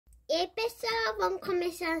E aí, pessoal, vamos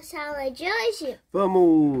começar a aula de hoje?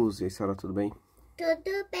 Vamos! E aí, Sara, tudo bem?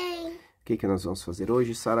 Tudo bem. O que nós vamos fazer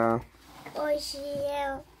hoje, Sara? Hoje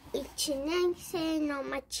é o 2年生の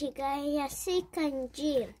間違いやすい漢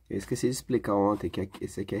字。Eu esqueci de explicar ontem que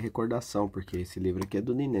esse aqui é recordação, porque esse livro aqui é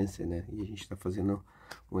do Ninense, né? E a gente tá fazendo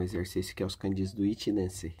um exercício que é os kanjis do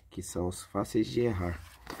Ichinense, que são os fáceis de errar.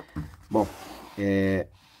 Bom,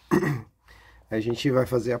 a gente vai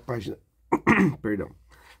fazer a página... Perdão.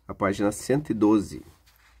 A página 112.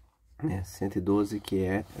 112, que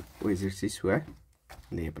é... O exercício é...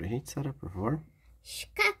 Leia pra gente, Sara, por favor. 四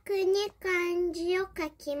角に漢字を書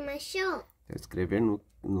きましょう。 Escrever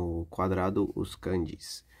no quadrado os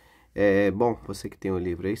kanjis. Bom, você que tem o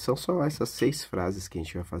livro aí, são só essas 6 frases que a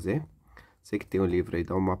gente vai fazer. Você que tem o livro aí,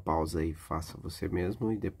 dá uma pausa aí, faça você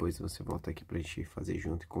mesmo. E depois você volta aqui pra gente fazer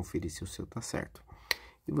junto e conferir se o seu tá certo.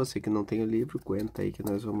 E você que não tem o livro, aguenta aí que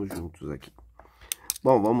nós vamos juntos aqui.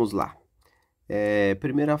 Bom, vamos lá.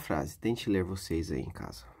 Primeira frase, tente ler vocês aí em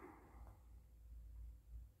casa.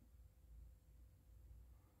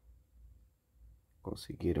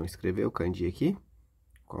 Conseguiram escrever o kanji aqui?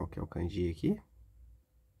 Qual que é o kanji aqui?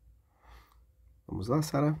 Vamos lá,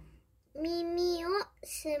 Sara. Mimi o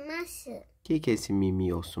sumasu. O que é esse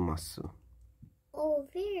mimi ou sumasu?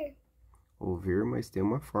 Ouvir. Ouvir, mas tem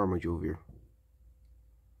uma forma de ouvir.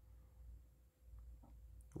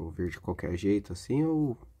 Ouvir de qualquer jeito, assim,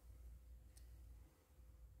 ou...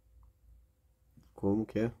 Como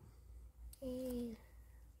que é?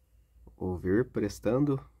 Ouvir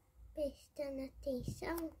prestando... Prestando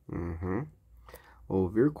atenção. Uhum.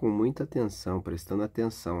 Ouvir com muita atenção, prestando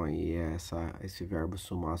atenção aí. Esse verbo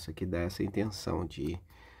sumaço aqui dá essa intenção de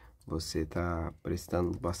você tá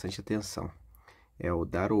prestando bastante atenção. É o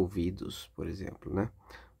dar ouvidos, por exemplo, né?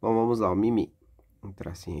 Bom, vamos lá, o mimi. Um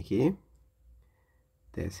tracinho aqui.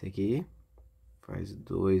 Desce aqui. Faz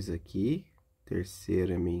 2 aqui.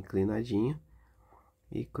 Terceiro é meio inclinadinho.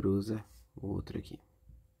 E cruza o outro aqui.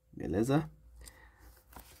 Beleza?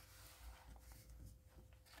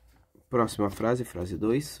 Próxima frase, frase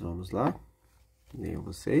 2, vamos lá. Leiam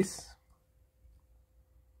vocês.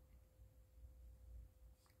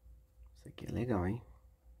 Isso aqui é legal, hein?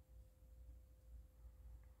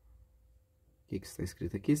 O que está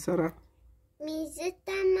escrito aqui, Sara?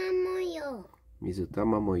 Mizutama moyo.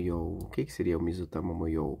 Mizutama moyo. O que seria o Mizutama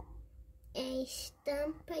moyo? É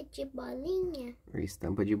estampa de bolinha.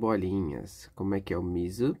 Estampa de bolinhas. Como é que é o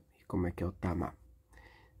mizu e como é que é o tama?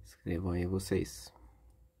 Escrevam aí vocês.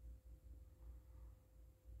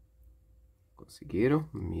 Conseguiram?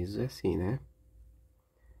 Miso é assim, né?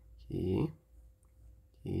 Aqui.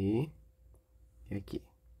 E aqui.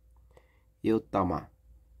 E o tama?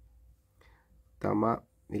 Tama,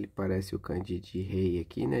 ele parece o kanji de rei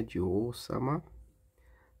aqui, né? De Osama.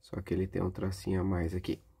 Só que ele tem um tracinho a mais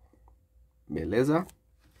aqui. Beleza?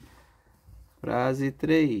 Frase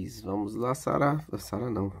 3. Vamos lá, Sara. Sara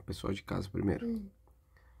não, pessoal de casa primeiro.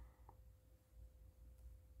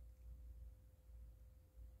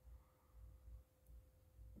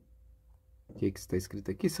 O que está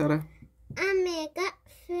escrito aqui, Sara?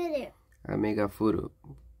 Amegafuru. Amegafuru.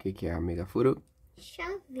 O que é amegafuru?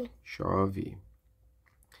 Chove. Chove.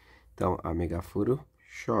 Então, amegafuru,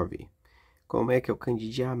 chove. Como é que é o kanji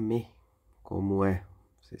de ame? Como é?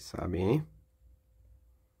 Vocês sabem, hein?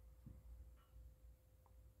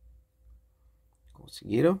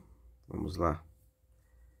 Conseguiram? Vamos lá.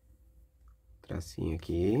 Tracinho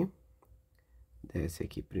aqui. Desce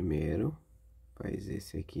aqui primeiro. Faz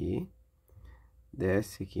esse aqui.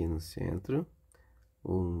 Desce aqui no centro.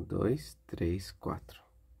 1, 2, 3, 4.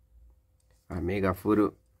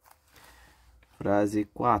 Amegafuru. Frase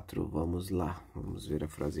 4. Vamos lá. Vamos ver a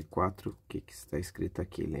frase 4. O que está escrito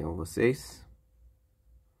aqui? Leiam vocês.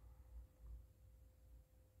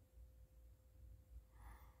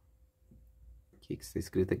 O que está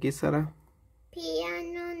escrito aqui, Sara?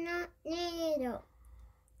 Piano no neiro.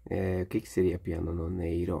 O que seria piano no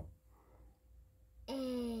neiro?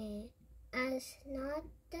 As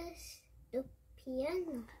notas do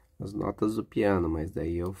piano. As notas do piano, mas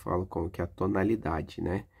daí eu falo como que a tonalidade,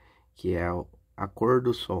 né? Que é a cor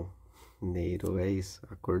do som. Neiro é isso,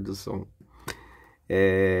 a cor do som.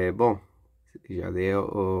 Bom, já dei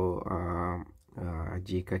a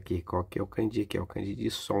dica aqui. Qual que é o kanji? Que é o kanji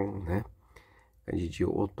de som, né? Kanji de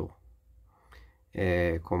oto.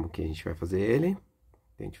 Como que a gente vai fazer ele?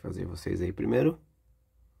 Tente fazer vocês aí primeiro.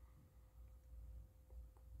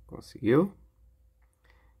 Conseguiu?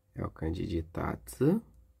 É o kanji de tatsu.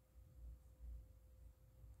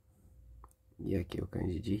 E aqui é o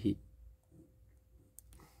kanji de ri.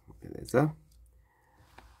 Beleza?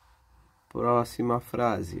 Próxima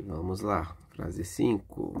frase, vamos lá. Frase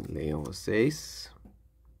 5. Leiam vocês.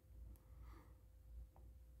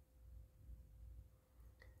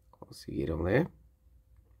 Conseguiram ler?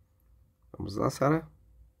 Vamos lá, Sara.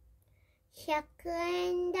 100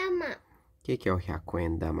円玉 O que é o 100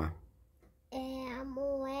 yen dama? é a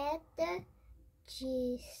moeda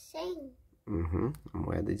de 100. A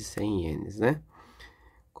moeda de 100 ienes, né?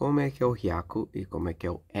 Como é que é o hyaku e como é que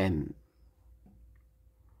é o en?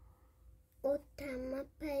 O tama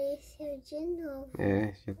apareceu de novo.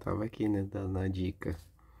 É, já tava aqui, né? Dando a dica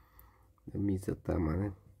da Misa Tama,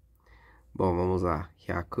 né? Bom, vamos lá.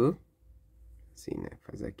 Hyaku. Assim, né?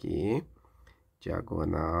 Faz aqui.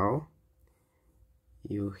 Diagonal.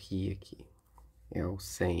 E o ri aqui. É o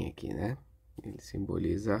 100 aqui, né? Ele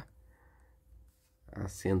simboliza a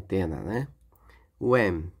centena, né? O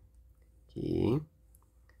M. Aqui.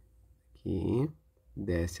 Aqui.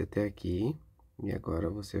 Desce até aqui. E agora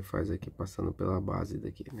você faz aqui passando pela base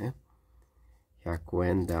daqui, né?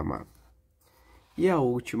 Hyakuen dama. E a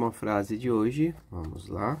última frase de hoje. Vamos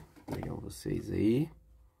lá. Leiam vocês aí.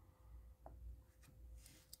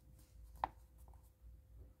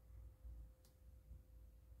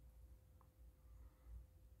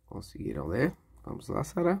 Conseguiram ler? Vamos lá,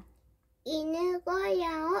 Sara. 犬小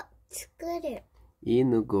屋を作る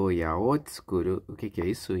Inu goya o tsukuru. O que é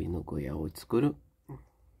isso? Inu goya o tsukuru?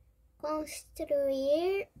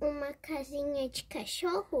 Construir uma casinha de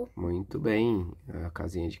cachorro. Muito bem. A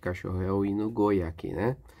casinha de cachorro é o inu goya aqui,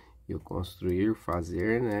 né? E o construir,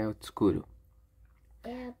 fazer, né? É o tsukuru.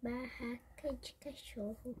 É a barraca de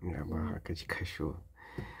cachorro. É a barraca de cachorro.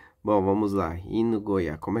 Bom, vamos lá. Inu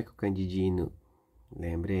goya. Como é que o kanji de inu?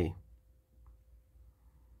 Lembrei.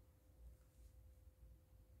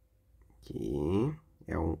 Aqui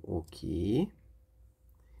é um oki.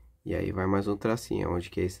 E aí vai mais um tracinho. Onde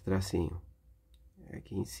que é esse tracinho? É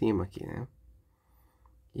aqui em cima, aqui, né?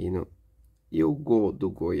 E o go do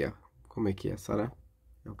goya? Como é que é, Sara?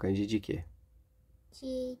 É o kanji de quê?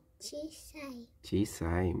 De chisai.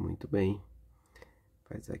 Chisai, muito bem.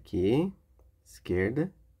 Faz aqui,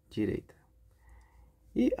 esquerda, direita.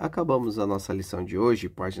 E acabamos a nossa lição de hoje,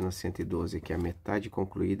 página 112, que é a metade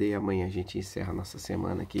concluída. E amanhã a gente encerra a nossa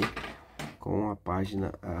semana aqui com a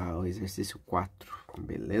página, o exercício 4,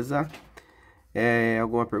 beleza?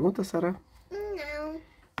 Alguma pergunta, Sara? Não.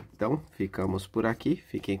 Então, ficamos por aqui.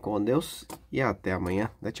 Fiquem com Deus e até amanhã.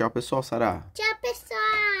 Dá tchau, pessoal, Sara. Tchau, pessoal.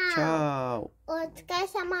 Tchau. お疲れ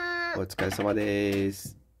様。お疲れ様で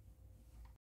す。